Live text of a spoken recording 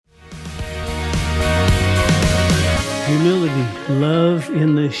Humility, love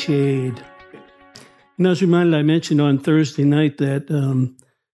in the shade. And I was reminded, I mentioned on Thursday night that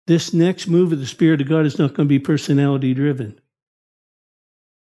this next move of the Spirit of God is not going to be personality driven.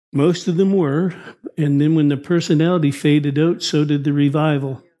 Most of them were, and then when the personality faded out, so did the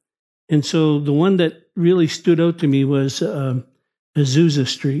revival. And so the one that really stood out to me was Azusa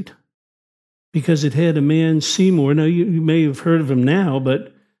Street, because it had a man, Seymour. Now, you may have heard of him now,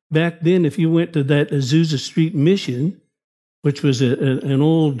 but back then, if you went to that Azusa Street mission, which was an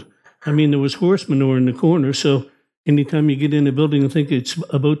old, there was horse manure in the corner, so anytime you get in a building and think it's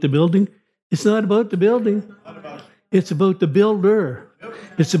about the building, it's not about the building. It's about the builder.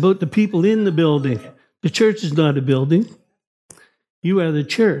 It's about the people in the building. The church is not a building. You are the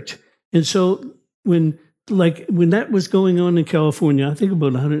church. And so when that was going on in California, I think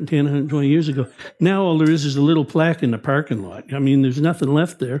about 110, 120 years ago, now all there is a little plaque in the parking lot. There's nothing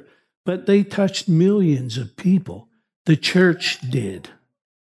left there. But they touched millions of people. The church did.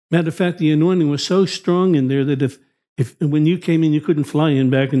 Matter of fact, the anointing was so strong in there that if when you came in, you couldn't fly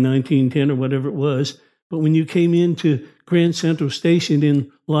in back in 1910 or whatever it was, but when you came into Grand Central Station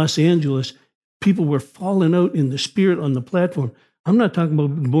in Los Angeles, people were falling out in the Spirit on the platform. I'm not talking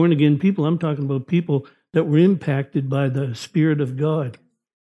about born-again people. I'm talking about people that were impacted by the Spirit of God.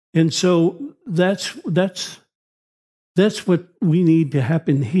 And so that's what we need to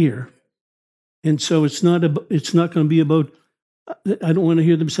happen here. And so it's not going to be about, I don't want to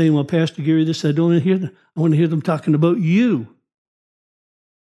hear them saying, well, Pastor Gary, this, I don't want to hear them. I want to hear them talking about you.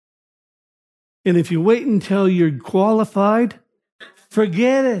 And if you wait until you're qualified,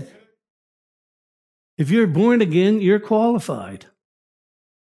 forget it. If you're born again, you're qualified.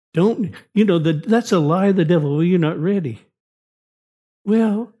 That's a lie of the devil. Well, you're not ready.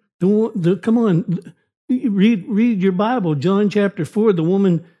 Well, come on, read your Bible. John chapter 4, the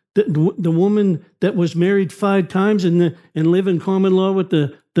woman that was married 5 times and live in common law with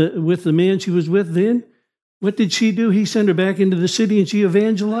the man she was with then, what did she do? He sent her back into the city and she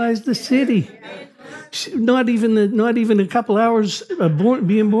evangelized the city. Not even a couple hours of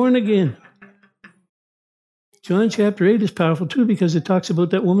being born again. John chapter 8 is powerful too because it talks about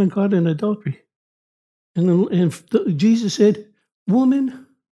that woman caught in adultery. And Jesus said, "Woman,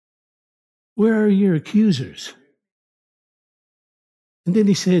 where are your accusers?" And then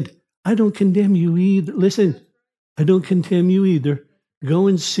he said, "I don't condemn you either." Listen, I don't condemn you either. Go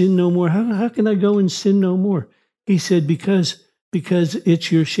and sin no more. How can I go and sin no more? He said, because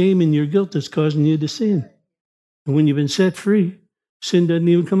it's your shame and your guilt that's causing you to sin. And when you've been set free, sin doesn't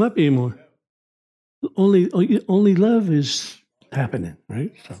even come up anymore. Only love is happening,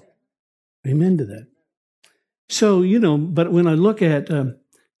 right? So, amen to that. So, but when I look at,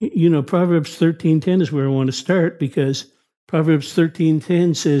 Proverbs 13:10 is where I want to start, because Proverbs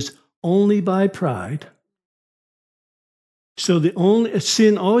 13:10 says, only by pride. So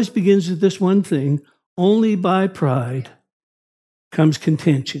sin always begins with this one thing: only by pride comes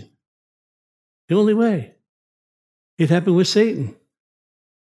contention. The only way. It happened with Satan.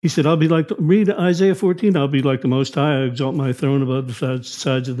 He said, read Isaiah 14, I'll be like the Most High, I exalt my throne above the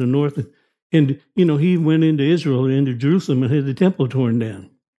sides of the north. And he went into Israel and into Jerusalem and had the temple torn down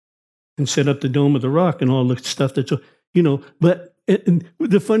and set up the Dome of the Rock and all the stuff that's, but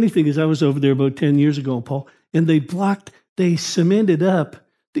the funny thing is I was over there about 10 years ago, Paul, and they cemented up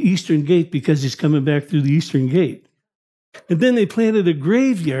the Eastern Gate because he's coming back through the Eastern Gate. And then they planted a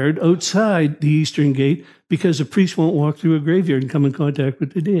graveyard outside the Eastern Gate because a priest won't walk through a graveyard and come in contact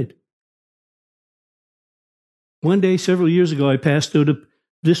with the dead. One day, several years ago, I passed out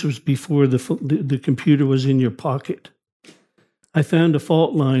this was before the computer was in your pocket. I found a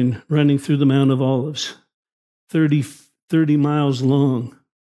fault line running through the Mount of Olives, 30 miles long.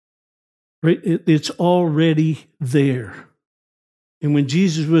 Right? It's already there. And when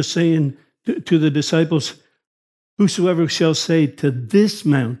Jesus was saying to the disciples, whosoever shall say to this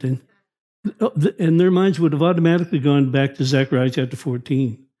mountain, and their minds would have automatically gone back to Zechariah chapter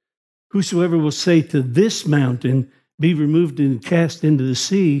 14. Whosoever will say to this mountain, be removed and cast into the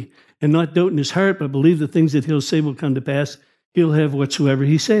sea, and not doubt in his heart, but believe the things that he'll say will come to pass, he'll have whatsoever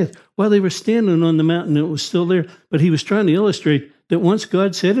he saith. While they were standing on the mountain, it was still there, but he was trying to illustrate that once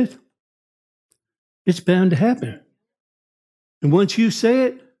God said it, it's bound to happen. And once you say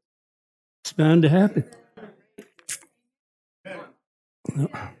it, it's bound to happen.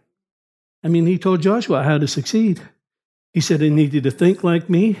 He told Joshua how to succeed. He said, I need you to think like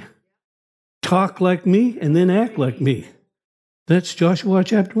me, talk like me, and then act like me. That's Joshua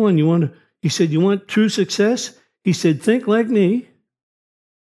chapter 1. He said, you want true success? He said, think like me,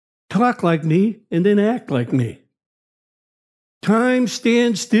 talk like me, and then act like me. Time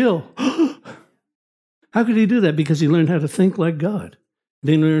stands still. How could he do that? Because he learned how to think like God.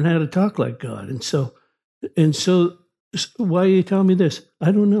 They learned how to talk like God. And so why are you telling me this?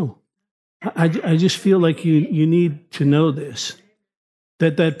 I don't know. I just feel like you need to know this.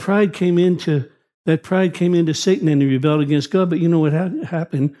 That pride came into Satan and he rebelled against God. But you know what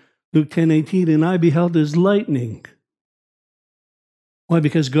happened? Luke 10:18, and I beheld as lightning. Why?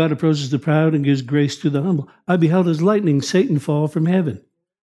 Because God approaches the proud and gives grace to the humble. I beheld as lightning Satan fall from heaven.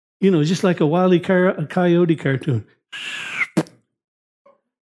 Just like a Wile E. Coyote cartoon.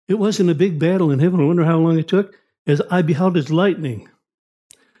 It wasn't a big battle in heaven. I wonder how long it took. As I beheld as lightning.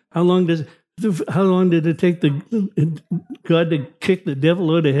 How long did it take God to kick the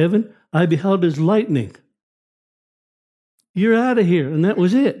devil out of heaven? I beheld as lightning. You're out of here, and that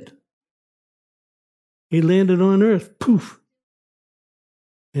was it. He landed on earth. Poof.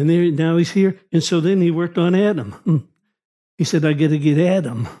 And now he's here. And so then he worked on Adam. He said, I got to get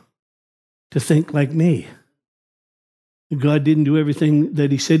Adam to think like me. God didn't do everything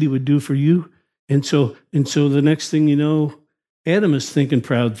that he said he would do for you. And so the next thing you know, Adam is thinking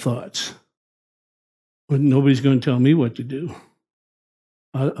proud thoughts. But nobody's going to tell me what to do.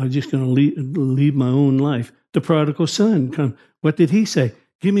 I'm just going to lead my own life. The prodigal son, what did he say?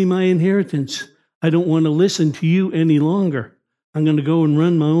 Give me my inheritance. I don't want to listen to you any longer. I'm going to go and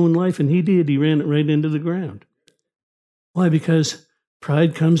run my own life. And he did. He ran it right into the ground. Why? Because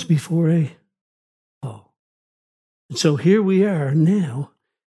pride comes before a fall. And so here we are now.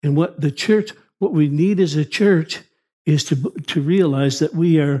 And what we need as a church is to realize that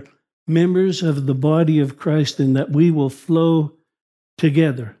we are members of the body of Christ and that we will flow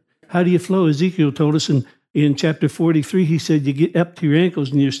together. How do you flow? Ezekiel told us in chapter 43, he said, you get up to your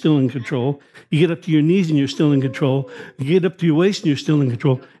ankles and you're still in control. You get up to your knees and you're still in control. You get up to your waist and you're still in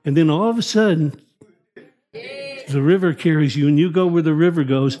control. And then all of a sudden, the river carries you and you go where the river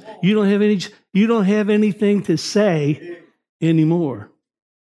goes. You don't have anything to say anymore.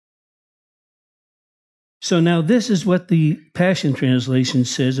 So now this is what the Passion Translation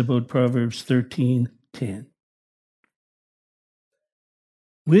says about Proverbs 13:10.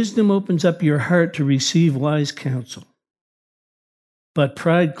 Wisdom opens up your heart to receive wise counsel, but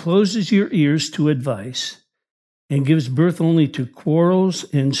pride closes your ears to advice and gives birth only to quarrels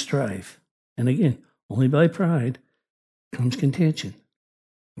and strife. And again, only by pride comes contention,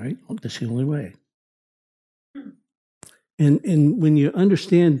 right? That's the only way. And when you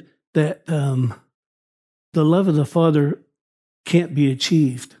understand that the love of the Father can't be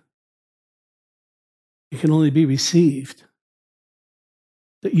achieved, it can only be received.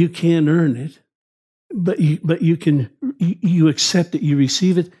 That you can't earn it, but you accept it, you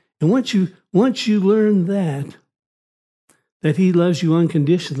receive it, and once you learn that He loves you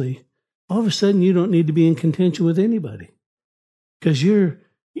unconditionally, all of a sudden you don't need to be in contention with anybody, because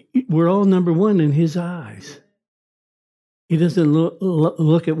we're all number one in His eyes. He doesn't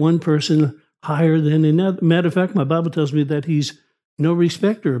look at one person higher than another. Matter of fact, my Bible tells me that He's no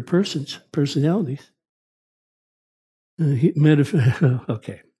respecter of personalities.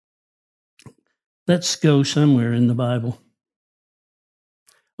 Okay. Let's go somewhere in the Bible.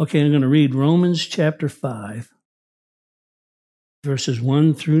 Okay, I'm going to read Romans chapter 5, verses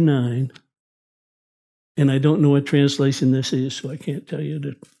 1 through 9. And I don't know what translation this is, so I can't tell you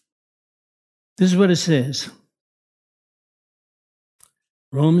that. This is what it says.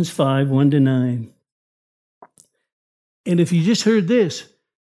 Romans 5, 1 to 9. And if you just heard this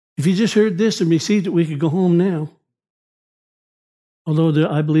and received it, we could go home now. Although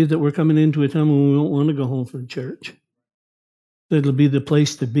I believe that we're coming into a time when we won't want to go home from church. That'll be the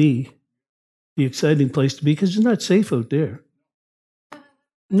place to be, the exciting place to be, because it's not safe out there.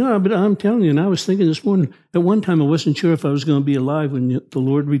 No, but I'm telling you, and I was thinking this morning, at one time I wasn't sure if I was going to be alive when the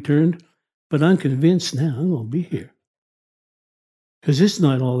Lord returned, but I'm convinced now I'm going to be here. Because it's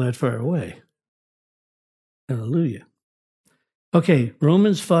not all that far away. Hallelujah. Okay,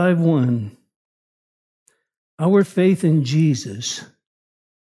 Romans 5:1. Our faith in Jesus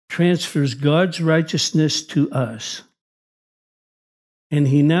transfers God's righteousness to us, and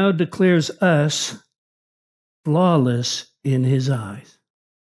He now declares us flawless in His eyes.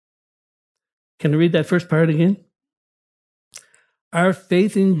 Can I read that first part again? Our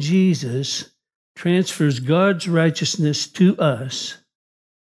faith in Jesus transfers God's righteousness to us,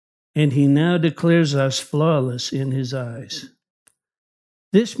 and He now declares us flawless in His eyes.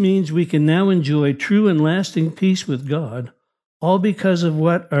 This means we can now enjoy true and lasting peace with God, all because of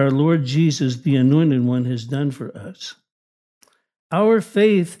what our Lord Jesus, the Anointed One, has done for us. Our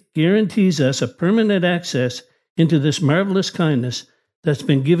faith guarantees us a permanent access into this marvelous kindness that's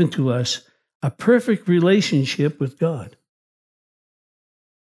been given to us, a perfect relationship with God.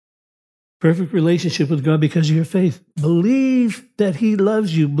 Perfect relationship with God because of your faith. Believe that he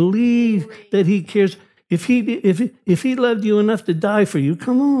loves you. Believe that he cares. If he loved you enough to die for you,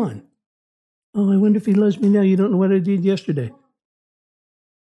 come on. Oh, I wonder if he loves me now. You don't know what I did yesterday.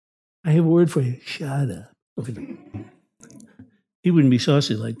 I have a word for you. Shut up. He wouldn't be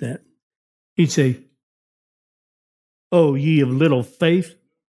saucy like that. He'd say, oh, ye of little faith,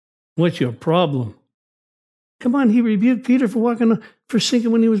 what's your problem? Come on, he rebuked Peter for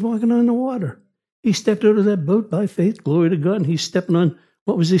sinking when he was walking on the water. He stepped out of that boat by faith, glory to God, and he's stepping on,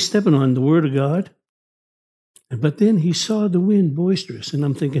 what was he stepping on? The word of God. But then he saw the wind boisterous, and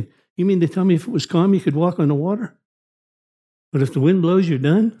I'm thinking, you mean to tell me if it was calm, you could walk on the water? But if the wind blows, you're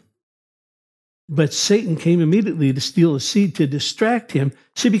done? But Satan came immediately to steal a seed, to distract him.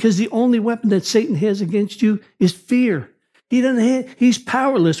 See, because the only weapon that Satan has against you is fear. He's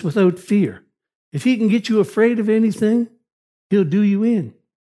powerless without fear. If he can get you afraid of anything, he'll do you in.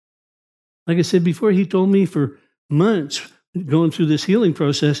 Like I said before, he told me for months, going through this healing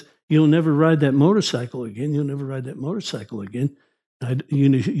process, you'll never ride that motorcycle again. You'll never ride that motorcycle again.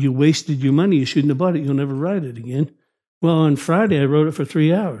 You wasted your money. You shouldn't have bought it. You'll never ride it again. Well, on Friday, I rode it for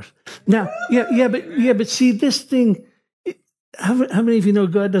 3 hours. Now, but see, this thing, how many of you know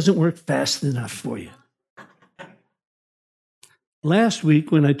God doesn't work fast enough for you? Last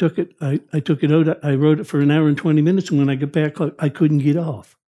week, when I took it out, I rode it for an hour and 20 minutes, and when I got back, I couldn't get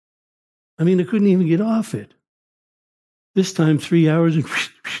off. I couldn't even get off it. This time, 3 hours and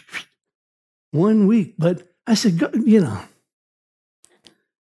 1 week. But I said, God,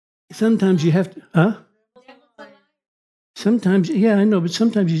 sometimes you have to, Sometimes, yeah, I know, but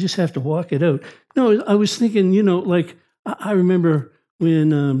sometimes you just have to walk it out. No, I was thinking, like I remember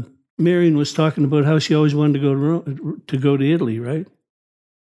when Marion was talking about how she always wanted to go to Italy, right?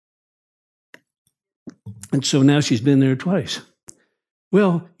 And so now she's been there twice.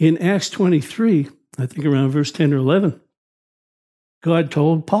 Well, in Acts 23, I think around verse 10 or 11, God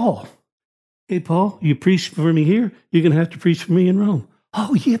told Paul, hey, Paul, you preach for me here, you're going to have to preach for me in Rome.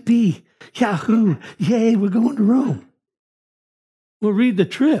 Oh, yippee, yahoo, yay, we're going to Rome. Well, read the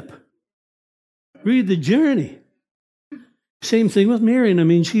trip. Read the journey. Same thing with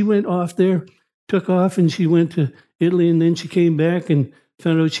Marion. She went off there, took off, and she went to Italy, and then she came back and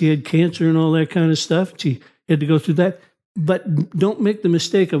found out she had cancer and all that kind of stuff. She had to go through that. But don't make the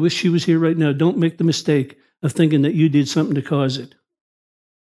mistake. I wish she was here right now. Don't make the mistake of thinking that you did something to cause it.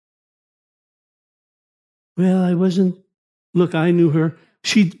 Well, I wasn't. Look, I knew her.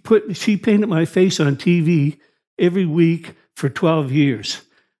 She painted my face on TV every week for 12 years.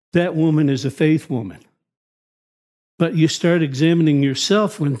 That woman is a faith woman. But you start examining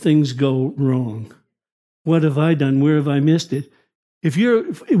yourself when things go wrong. What have I done? Where have I missed it? If you're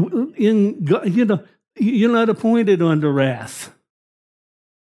in God, you're not appointed unto wrath.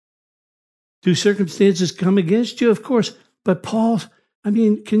 Do circumstances come against you? Of course. But Paul, can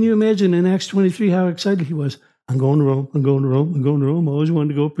you imagine in Acts 23 how excited he was? I'm going to Rome. I'm going to Rome. I'm going to Rome. I always wanted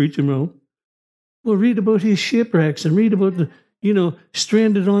to go preach in Rome. Well, read about his shipwrecks and read about the,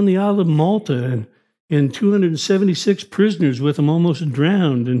 stranded on the Isle of Malta and 276 prisoners with him almost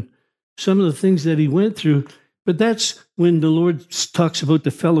drowned and some of the things that he went through. But that's when the Lord talks about the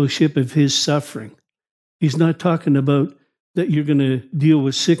fellowship of his suffering. He's not talking about that you're going to deal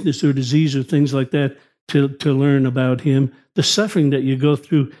with sickness or disease or things like that to learn about him. The suffering that you go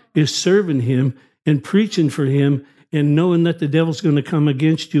through is serving him and preaching for him and knowing that the devil's going to come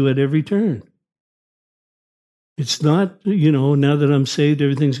against you at every turn. It's not, now that I'm saved,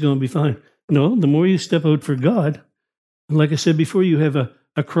 everything's going to be fine. No, the more you step out for God, and like I said before, you have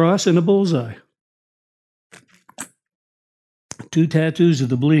a cross and a bullseye. 2 tattoos of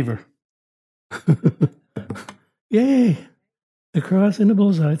the believer. Yay! The cross and the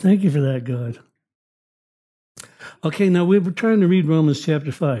bullseye. Thank you for that, God. Okay, now we were trying to read Romans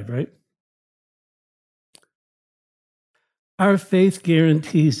chapter 5, right? Our faith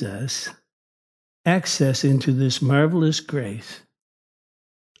guarantees us access into this marvelous grace.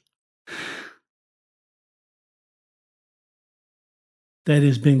 That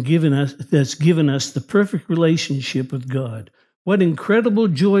has been given us, that's given us the perfect relationship with God. What incredible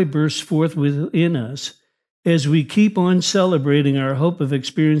joy bursts forth within us as we keep on celebrating our hope of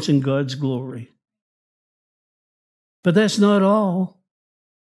experiencing God's glory. But that's not all.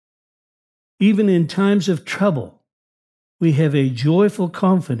 Even in times of trouble, we have a joyful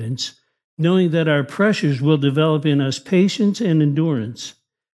confidence knowing that our pressures will develop in us patience and endurance.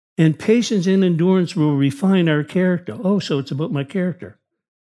 And patience and endurance will refine our character. Oh, so it's about my character.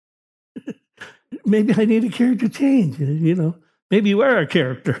 Maybe I need a character change, Maybe you are a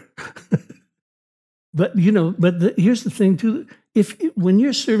character. But, here's the thing, too. when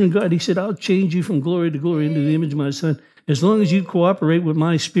you're serving God, he said, I'll change you from glory to glory into the image of my Son. As long as you cooperate with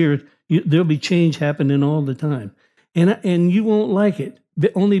my Spirit, there'll be change happening all the time. And you won't like it.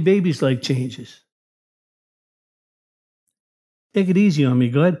 Only babies like changes. Take it easy on me,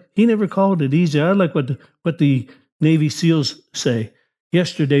 God. He never called it easy. I like what the Navy SEALs say.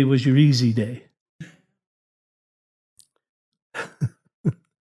 Yesterday was your easy day.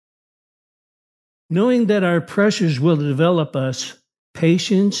 Knowing that our pressures will develop us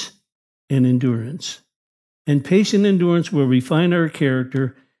patience and endurance. And patient endurance will refine our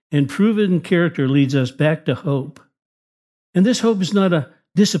character, and proven character leads us back to hope. And this hope is not a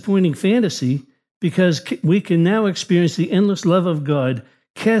disappointing fantasy, because we can now experience the endless love of God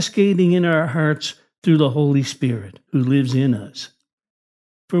cascading in our hearts through the Holy Spirit who lives in us.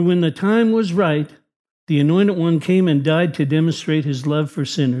 For when the time was right, the Anointed One came and died to demonstrate his love for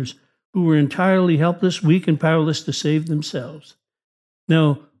sinners who were entirely helpless, weak, and powerless to save themselves.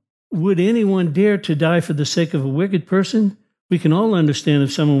 Now, would anyone dare to die for the sake of a wicked person? We can all understand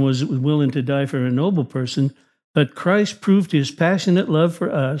if someone was willing to die for a noble person, but Christ proved his passionate love for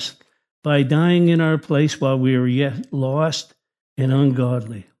us by dying in our place while we were yet lost and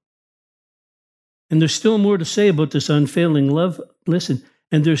ungodly. And there's still more to say about this unfailing love. Listen,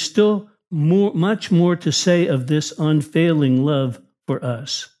 and there's still much more to say of this unfailing love for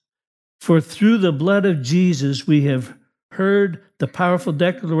us. For through the blood of Jesus, we have heard the powerful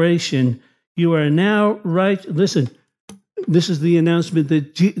declaration, you are now right. Listen, this is the announcement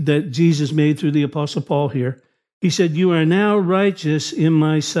that Jesus made through the Apostle Paul here. He said, you are now righteous in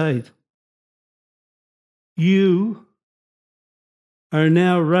my sight. You are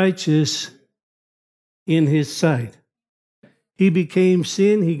now righteous in his sight. He became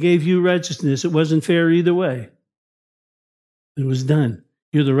sin. He gave you righteousness. It wasn't fair either way. It was done.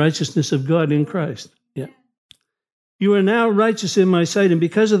 You're the righteousness of God in Christ. Yeah. You are now righteous in my sight, and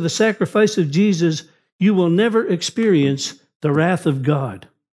because of the sacrifice of Jesus, you will never experience the wrath of God.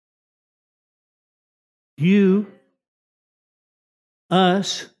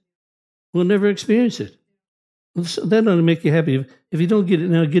 Us, will never experience it. That ought to make you happy. If you don't get it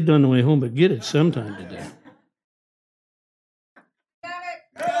now, get it on the way home, but get it sometime today.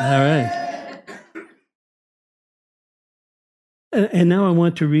 All right. And now I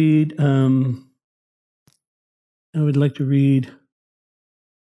want to read, I would like to read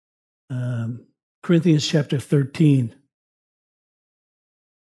Corinthians chapter 13.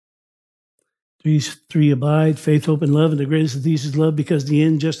 3 abide, faith, hope, and love, and the greatest of these is love, because the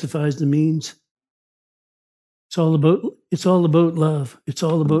end justifies the means. It's all about love. It's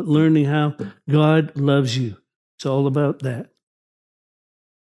all about learning how God loves you. It's all about that.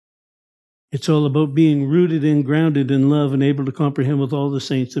 It's all about being rooted and grounded in love and able to comprehend with all the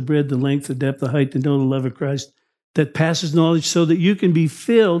saints the breadth, the length, the depth, the height, to know the love of Christ that passes knowledge, so that you can be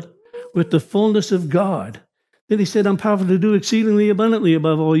filled with the fullness of God. Then he said, I'm powerful to do exceedingly abundantly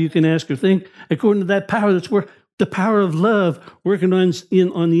above all you can ask or think, according to that power that's the power of love working on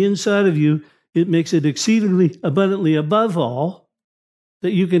the inside of you. It makes it exceedingly abundantly above all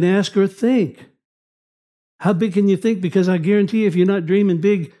that you can ask or think. How big can you think? Because I guarantee if you're not dreaming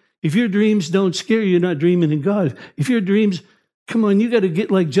big, if your dreams don't scare you, you're not dreaming in God. If your dreams, come on, you got to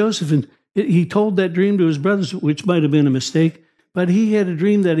get like Joseph. And he told that dream to his brothers, which might have been a mistake, but he had a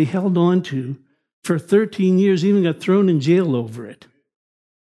dream that he held on to for 13 years, even got thrown in jail over it.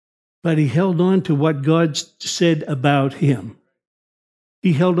 But he held on to what God said about him.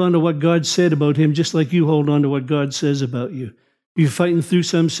 He held on to what God said about him, just like you hold on to what God says about you. You're fighting through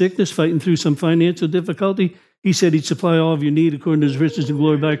some sickness, fighting through some financial difficulty. He said he'd supply all of your need according to his riches and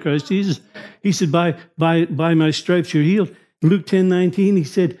glory by Christ Jesus. He said, by my stripes you're healed. Luke 10:19, he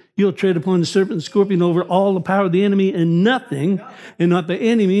said, you'll tread upon the serpent and scorpion over all the power of the enemy, and nothing, and not by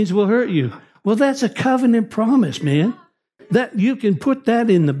any means, will hurt you. Well, that's a covenant promise, man. That you can put that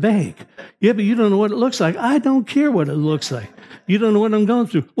in the bank. Yeah, but you don't know what it looks like. I don't care what it looks like. You don't know what I'm going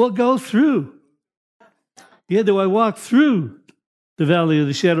through. Well, go through. Yeah, do I walk through the valley of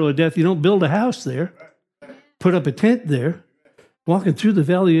the shadow of death? You don't build a house there. Put up a tent there. Walking through the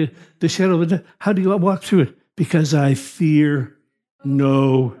valley of the shadow of death. How do you walk through it? Because I fear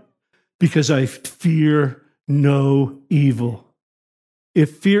no evil.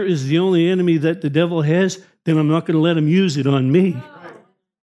 If fear is the only enemy that the devil has, then I'm not going to let him use it on me.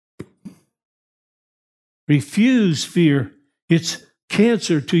 Refuse fear. It's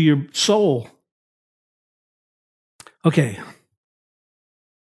cancer to your soul. Okay.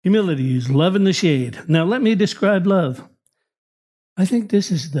 Humility is love in the shade. Now let me describe love. I think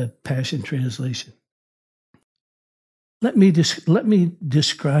this is the Passion Translation. Let me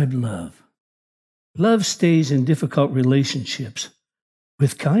describe love. Love stays in difficult relationships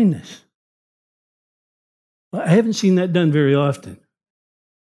with kindness. I haven't seen that done very often,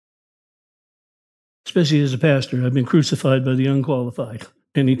 especially as a pastor. I've been crucified by the unqualified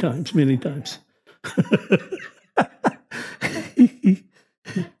many times, many times.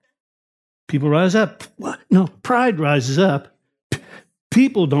 People rise up. No, pride rises up.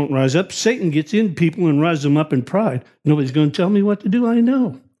 People don't rise up. Satan gets in people and rises them up in pride. Nobody's going to tell me what to do. I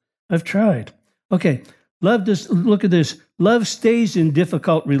know. I've tried. Okay, look at this. Love stays in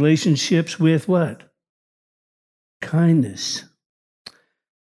difficult relationships with what? Kindness.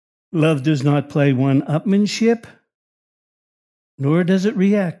 Love does not play one-upmanship, nor does it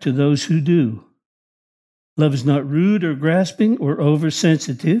react to those who do. Love is not rude or grasping or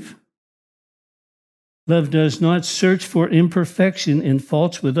oversensitive. Love does not search for imperfection and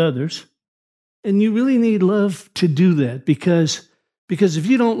faults with others. And you really need love to do that because if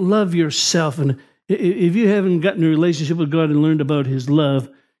you don't love yourself and if you haven't gotten a relationship with God and learned about His love,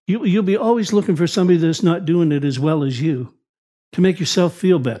 you'll be always looking for somebody that's not doing it as well as you to make yourself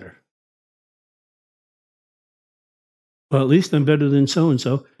feel better. Well, at least I'm better than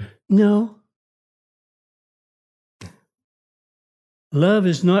so-and-so. No. Love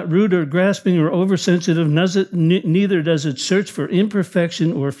is not rude or grasping or oversensitive, neither does it search for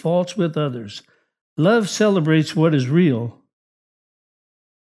imperfection or faults with others. Love celebrates what is real,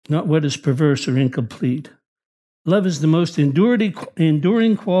 not what is perverse or incomplete. Love is the most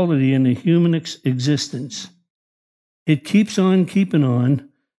enduring quality in the human existence. It keeps on keeping on,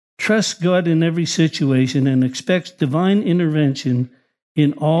 trusts God in every situation, and expects divine intervention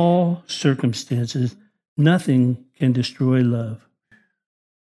in all circumstances. Nothing can destroy love.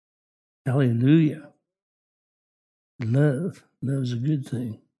 Hallelujah. Love is a good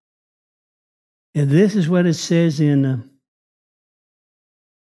thing. And this is what it says in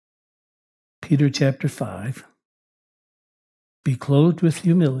Peter chapter 5. Be clothed with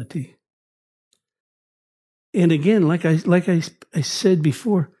humility. And again, like I said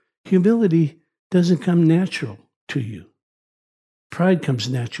before, humility doesn't come natural to you. Pride comes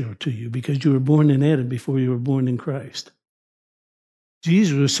natural to you because you were born in Adam before you were born in Christ.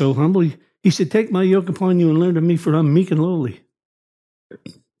 Jesus was so humble. He said, take my yoke upon you and learn of me, for I'm meek and lowly.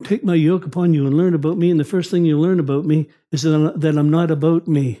 Take my yoke upon you and learn about me. And the first thing you learn about me is that I'm not about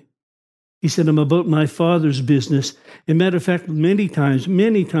me. He said, I'm about my Father's business. As a matter of fact, many times,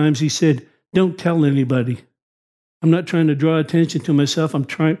 he said, don't tell anybody. I'm not trying to draw attention to myself. I'm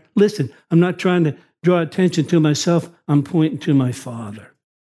not trying to draw attention to myself. I'm pointing to my Father.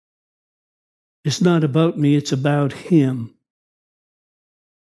 It's not about me. It's about Him.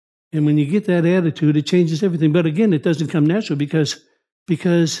 And when you get that attitude, it changes everything. But again, it doesn't come natural because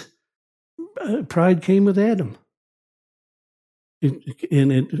pride came with Adam.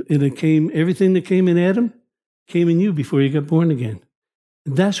 It came, everything that came in Adam came in you before you got born again.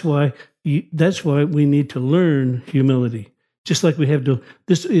 That's why we need to learn humility. Just like we have to,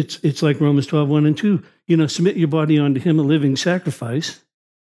 it's like Romans 12:1 and 2. Submit your body unto Him, a living sacrifice.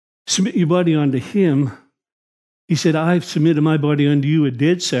 Submit your body unto Him. He said, I've submitted my body unto you, a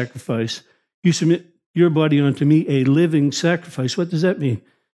dead sacrifice. You submit your body unto me, a living sacrifice. What does that mean?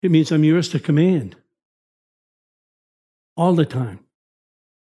 It means I'm yours to command. All the time.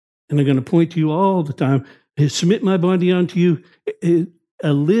 And I'm going to point to you all the time. Submit my body unto you,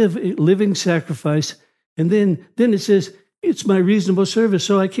 a living sacrifice. And then it says, it's my reasonable service,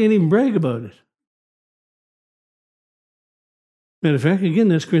 so I can't even brag about it. Matter of fact, again,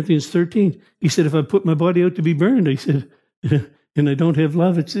 that's Corinthians 13. He said, if I put my body out to be burned, he said, and I don't have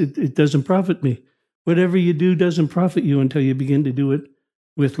love, it doesn't profit me. Whatever you do doesn't profit you until you begin to do it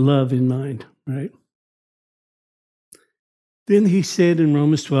with love in mind, right? Then he said in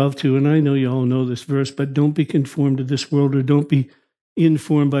Romans 12:2, and I know you all know this verse, but don't be conformed to this world, or don't be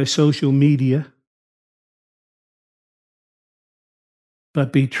informed by social media,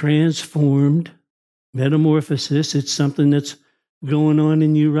 but be transformed. Metamorphosis, it's something that's going on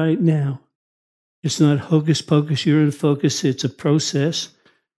in you right now. It's not hocus pocus, you're in focus. It's a process,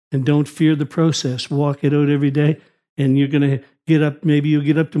 and don't fear the process. Walk it out every day, and you're going to get up. Maybe you'll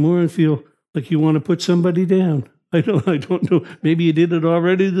get up tomorrow and feel like you want to put somebody down. I don't know. Maybe you did it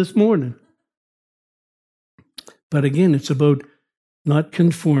already this morning. But again, it's about not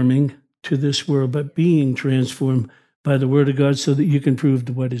conforming to this world, but being transformed by the Word of God so that you can prove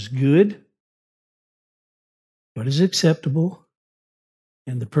what is good, what is acceptable,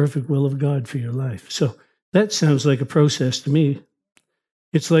 and the perfect will of God for your life. So that sounds like a process to me.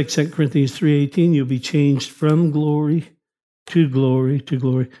 It's like 2 Corinthians 3:18, you'll be changed from glory to glory to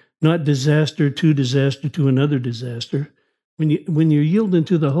glory, not disaster to another disaster. When you're yielding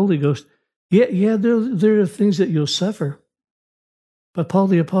to the Holy Ghost, Yeah, there are things that you'll suffer. But Paul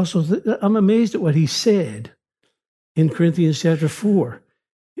the Apostle, I'm amazed at what he said in Corinthians chapter 4,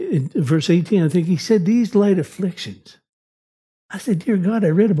 in verse 18. I think he said, these light afflictions. I said, dear God, I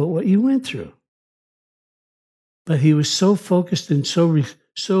read about what you went through. But he was so focused and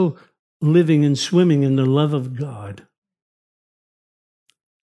so living and swimming in the love of God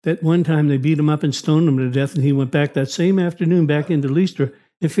that one time they beat him up and stoned him to death, and he went back that same afternoon back into Lystra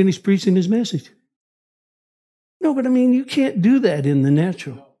and finished preaching his message. No, but I mean, you can't do that in the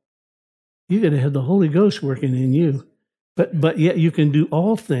natural. You got to have the Holy Ghost working in you. But yet you can do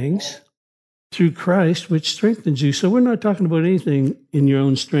all things through Christ, which strengthens you. So we're not talking about anything in your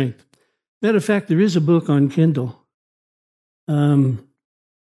own strength. Matter of fact, there is a book on Kindle, and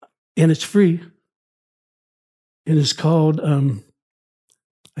it's free. And it's called,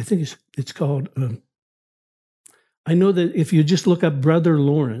 I think it's called, I know that if you just look up Brother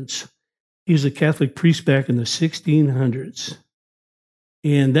Lawrence, he was a Catholic priest back in the 1600s.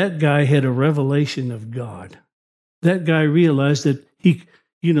 And that guy had a revelation of God. That guy realized that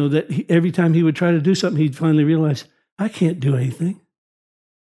every time he would try to do something, he'd finally realize, I can't do anything.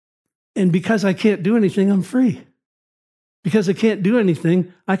 And because I can't do anything, I'm free. Because I can't do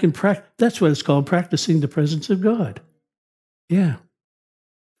anything, I can practice. That's what it's called, practicing the presence of God. Yeah.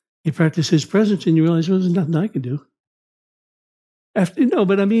 You practice his presence and you realize, well, there's nothing I can do.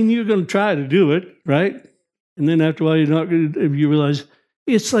 But I mean, you're going to try to do it, right? And then after a while, you realize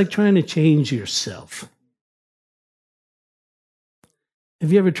it's like trying to change yourself.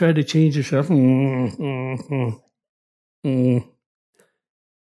 Have you ever tried to change yourself?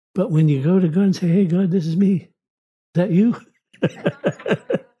 But when you go to God and say, hey, God, this is me. Is that you?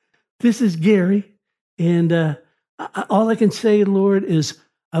 This is Gary. And all I can say, Lord, is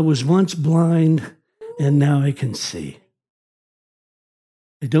I was once blind and now I can see.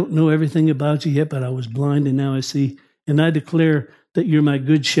 I don't know everything about you yet, but I was blind and now I see. And I declare that you're my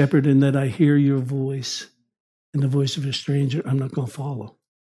good shepherd and that I hear your voice. And the voice of a stranger, I'm not going to follow.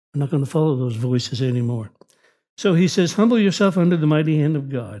 I'm not going to follow those voices anymore. So he says, humble yourself under the mighty hand of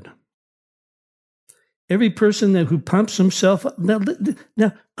God. Every person who pumps himself up.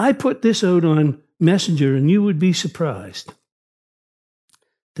 Now, I put this out on Messenger, and you would be surprised.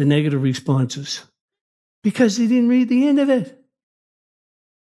 The negative responses. Because he didn't read the end of it.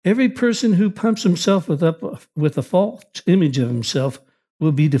 Every person who pumps himself with a false image of himself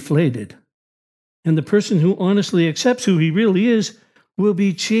will be deflated. And the person who honestly accepts who he really is will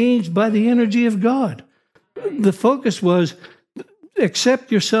be changed by the energy of God. The focus was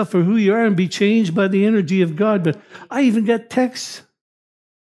accept yourself for who you are and be changed by the energy of God. But I even got texts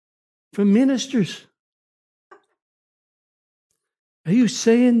from ministers. Are you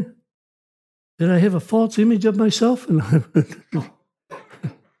saying that I have a false image of myself? And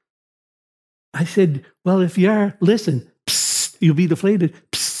I said, well, if you are, listen, psst, you'll be deflated.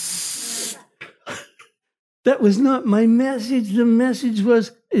 Psst. That was not my message. The message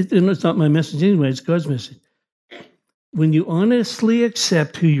was, it's not my message anyway, it's God's message. When you honestly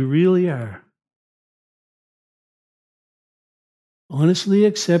accept who you really are, honestly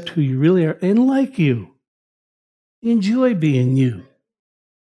accept who you really are, and like you, enjoy being you.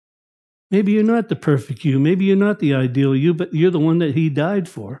 Maybe you're not the perfect you, maybe you're not the ideal you, but you're the one that he died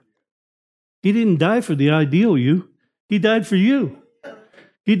for. He didn't die for the ideal you, he died for you.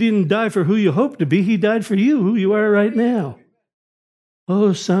 He didn't die for who you hope to be, he died for you, who you are right now.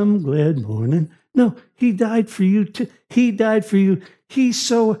 Oh, some glad morning. No, he died for you too. He died for you. He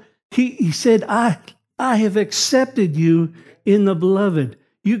said, I have accepted you in the beloved.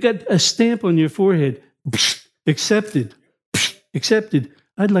 You got a stamp on your forehead. Accepted. Accepted.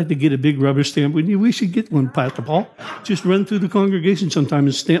 I'd like to get a big rubber stamp. We should get one, Pastor Paul. Just run through the congregation sometime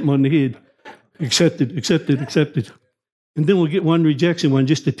and stamp them on the head. Accepted, accepted, accepted. And then we'll get one rejection one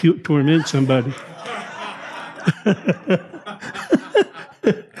just to torment somebody.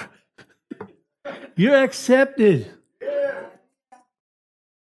 You're accepted.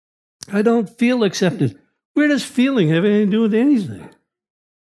 I don't feel accepted. Where does feeling have anything to do with anything? It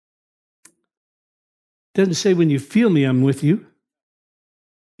doesn't say when you feel me, I'm with you.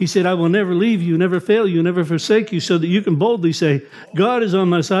 He said, I will never leave you, never fail you, never forsake you, so that you can boldly say, God is on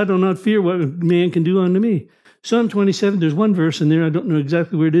my side, I do not fear what man can do unto me. Psalm 27, there's one verse in there, I don't know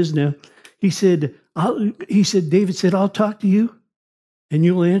exactly where it is now. David said, I'll talk to you and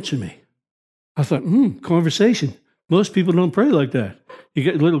you'll answer me. I thought, conversation. Most people don't pray like that. You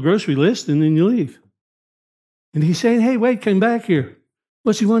get a little grocery list and then you leave. And he's saying, hey, wait, come back here.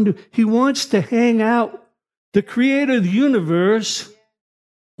 What's he want to do? He wants to hang out. The creator of the universe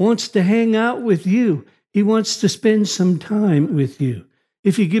wants to hang out with you. He wants to spend some time with you.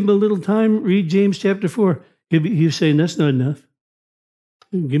 If you give him a little time, read James chapter 4. He's saying, that's not enough.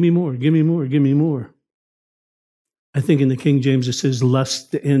 Give me more, give me more, give me more. I think in the King James it says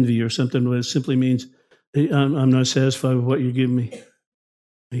lust to envy or something, but it simply means I'm not satisfied with what you're giving me.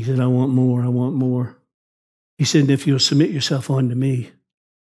 He said, I want more, I want more. He said, if you'll submit yourself unto me.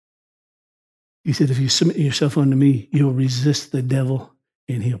 He said, if you submit yourself unto me, you'll resist the devil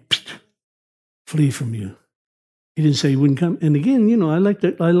and he'll flee from you. He didn't say he wouldn't come. And again, I like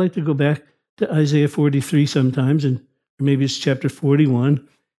to go back to Isaiah 43 sometimes, or maybe it's chapter 41,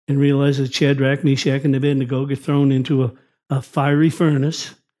 and realize that Shadrach, Meshach, and Abednego get thrown into a fiery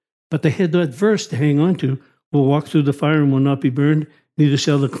furnace, but they had that verse to hang on to, we'll walk through the fire and will not be burned, neither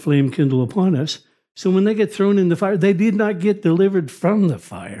shall the flame kindle upon us. So when they get thrown in the fire, they did not get delivered from the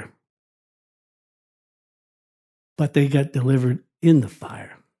fire, but they got delivered in the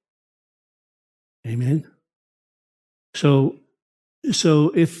fire. Amen? So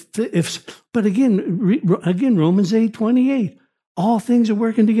but again, Romans 8:28, all things are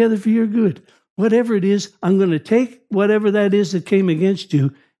working together for your good. Whatever it is, I'm going to take whatever that is that came against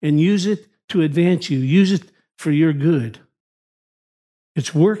you and use it to advance you. Use it for your good.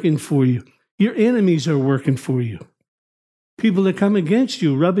 It's working for you. Your enemies are working for you. People that come against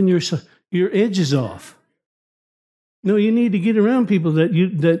you, rubbing your edges off. No, you need to get around people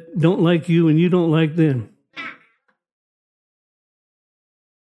that don't like you and you don't like them.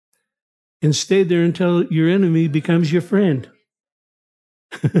 And stay there until your enemy becomes your friend.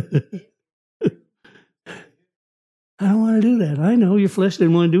 I don't want to do that. I know your flesh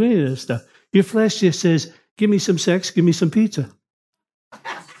didn't want to do any of this stuff. Your flesh just says, give me some sex, give me some pizza.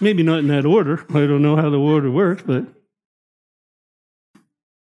 Maybe not in that order. I don't know how the order works, but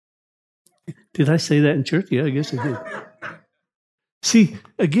did I say that in church? Yeah, I guess I did. See,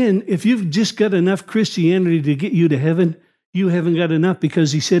 again, if you've just got enough Christianity to get you to heaven, you haven't got enough,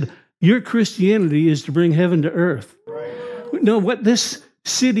 because he said, your Christianity is to bring heaven to earth. Right. No, what this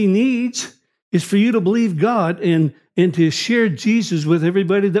city needs is for you to believe God and to share Jesus with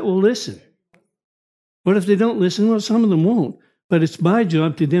everybody that will listen. What if they don't listen? Well, some of them won't. But it's my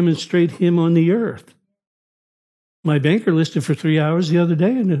job to demonstrate him on the earth. My banker listened for 3 hours the other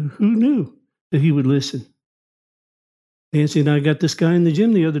day, and who knew that he would listen? Nancy and I got this guy in the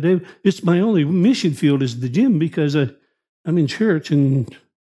gym the other day. It's my only mission field is the gym, because I'm in church and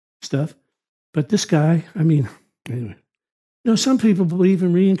stuff. But this guy, anyway. Some people believe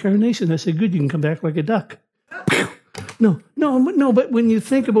in reincarnation. I said, good, you can come back like a duck. No, but when you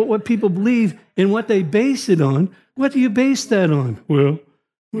think about what people believe and what they base it on, what do you base that on? Well,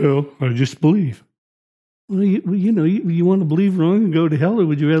 I just believe. Well, you want to believe wrong and go to hell, or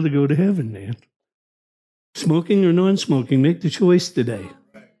would you rather go to heaven, man? Smoking or non-smoking, make the choice today.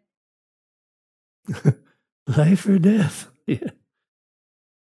 Life or death. Yeah.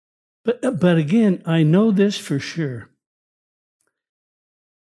 But again, I know this for sure.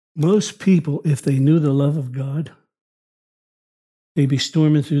 Most people, if they knew the love of God, they'd be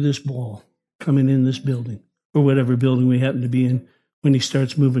storming through this wall, coming in this building, or whatever building we happen to be in when he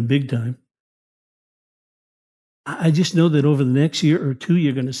starts moving big time. I just know that over the next year or two,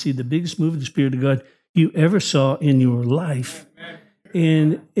 you're going to see the biggest move of the Spirit of God you ever saw in your life.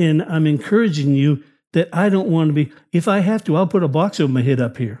 And I'm encouraging you that I don't want to be, if I have to, I'll put a box over my head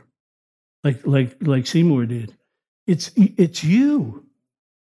up here. Like Seymour did. It's you.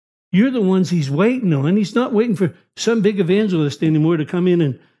 You're the ones he's waiting on. He's not waiting for some big evangelist anymore to come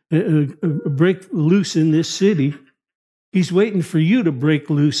in and break loose in this city. He's waiting for you to break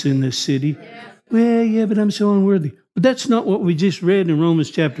loose in this city. Well, yeah, but I'm so unworthy. But that's not what we just read in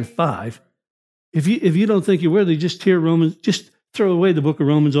Romans chapter 5. If you don't think you're worthy, just throw away the book of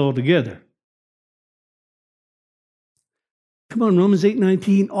Romans altogether. Come on, Romans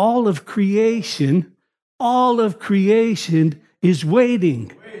 8:19, all of creation is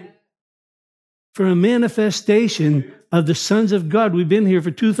waiting for a manifestation of the sons of God. We've been here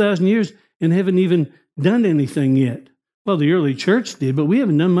for 2,000 years and haven't even done anything yet. Well, the early church did, but we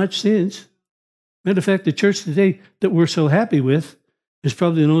haven't done much since. Matter of fact, the church today that we're so happy with is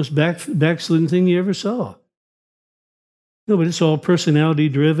probably the most backslidden thing you ever saw. No, but it's all personality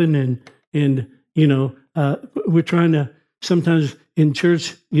driven, and we're trying to, sometimes in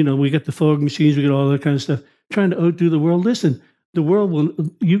church, we got the fog machines, we got all that kind of stuff, trying to outdo the world. Listen, the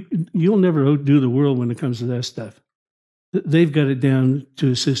world you'll never outdo the world when it comes to that stuff. They've got it down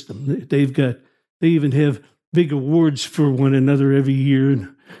to a system. They even have big awards for one another every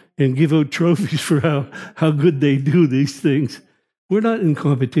year and give out trophies for how good they do these things. We're not in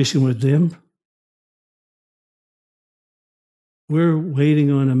competition with them. We're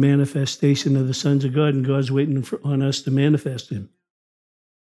waiting on a manifestation of the sons of God, and God's waiting on us to manifest him.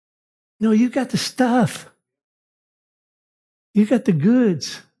 No, you got the stuff. You got the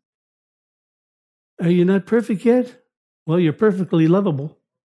goods. Are you not perfect yet? Well, you're perfectly lovable.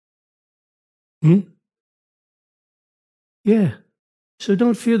 Yeah. So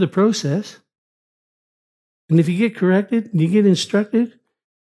don't fear the process. And if you get corrected and you get instructed,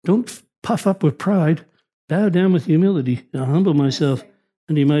 don't puff up with pride. Bow down with humility. I'll humble myself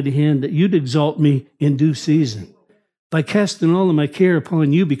under your mighty hand that you'd exalt me in due season. By casting all of my care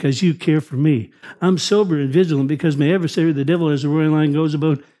upon you because you care for me. I'm sober and vigilant because my adversary, the devil, as a roaring lion, goes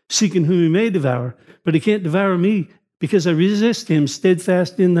about seeking whom he may devour. But he can't devour me because I resist him,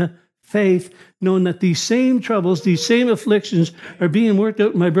 steadfast in the faith, knowing that these same troubles, these same afflictions are being worked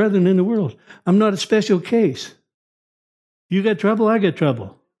out in my brethren in the world. I'm not a special case. You got trouble, I got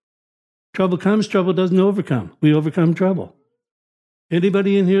trouble. Trouble comes, trouble doesn't overcome. We overcome trouble.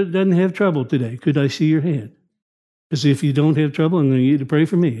 Anybody in here that doesn't have trouble today, could I see your hand? Because if you don't have trouble, I'm going to need you to pray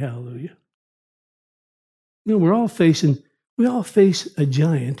for me. Hallelujah. You know, we all face a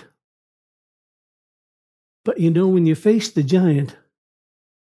giant. But you know, when you face the giant,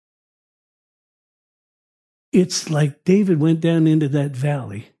 it's like David went down into that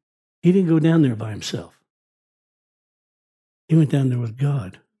valley. He didn't go down there by himself. He went down there with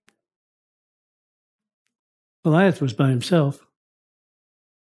God. Goliath was by himself.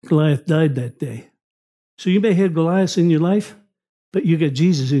 Goliath died that day. So you may have Goliath in your life, but you got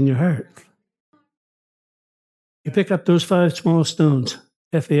Jesus in your heart. You pick up those 5 small stones,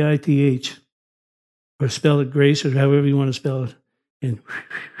 Faith, or spell it grace, or however you want to spell it, and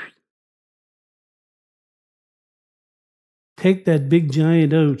take that big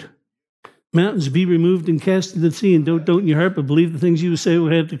giant out. Mountains be removed and cast into the sea, and don't in your heart, but believe the things you say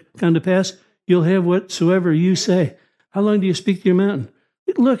will have to come to pass. You'll have whatsoever you say. How long do you speak to your mountain?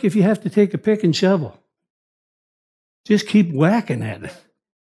 Look, if you have to take a pick and shovel, just keep whacking at it.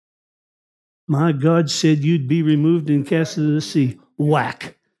 My God said you'd be removed and cast into the sea.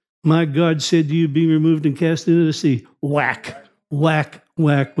 Whack. My God said you'd be removed and cast into the sea. Whack, whack,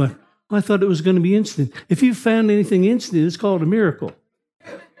 whack, whack. I thought it was going to be instant. If you found anything instant, it's called a miracle.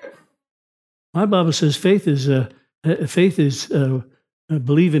 My Bible says faith is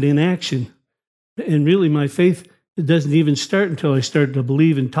believing in action. And really, my faith doesn't even start until I start to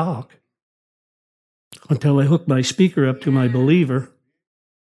believe and talk. Until I hook my speaker up to my believer.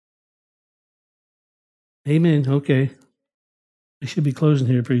 Amen. Okay. I should be closing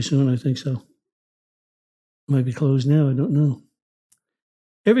here pretty soon. I think so. Might be closed now. I don't know.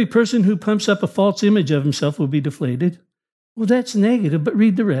 Every person who pumps up a false image of himself will be deflated. Well, that's negative, but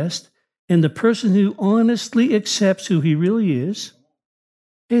read the rest. And the person who honestly accepts who he really is,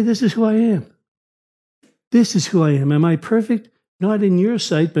 hey, this is who I am. This is who I am. Am I perfect? Not in your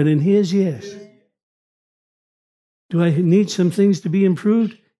sight, but in his, yes. Do I need some things to be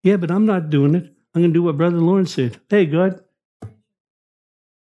improved? Yeah, but I'm not doing it. I'm going to do what Brother Lawrence said. Hey, God,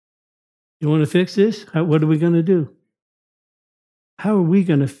 you want to fix this? What are we going to do? How are we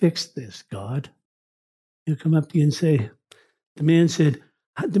going to fix this, God? He'll come up to you and say, the man said,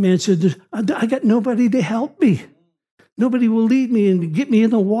 I got nobody to help me. Nobody will lead me and get me in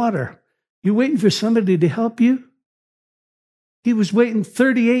the water. You're waiting for somebody to help you? He was waiting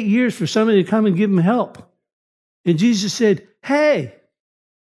 38 years for somebody to come and give him help. And Jesus said, hey,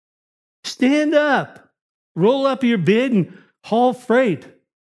 stand up, roll up your bed and haul freight.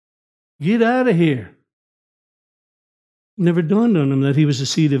 Get out of here. Never dawned on him that he was the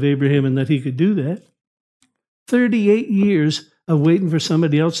seed of Abraham and that he could do that. 38 years of waiting for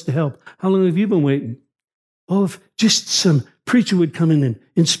somebody else to help. How long have you been waiting? Oh, if just some preacher would come in and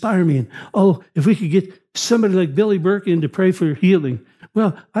inspire me. And oh, if we could get somebody like Billy Burke in to pray for healing.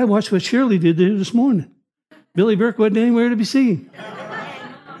 Well, I watched what Shirley did there this morning. Billy Burke wasn't anywhere to be seen.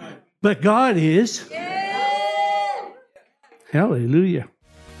 But God is. Hallelujah.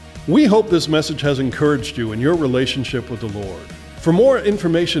 We hope this message has encouraged you in your relationship with the Lord. For more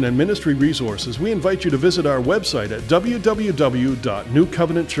information and ministry resources, we invite you to visit our website at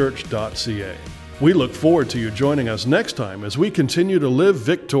www.newcovenantchurch.ca. We look forward to you joining us next time as we continue to live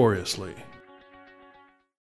victoriously.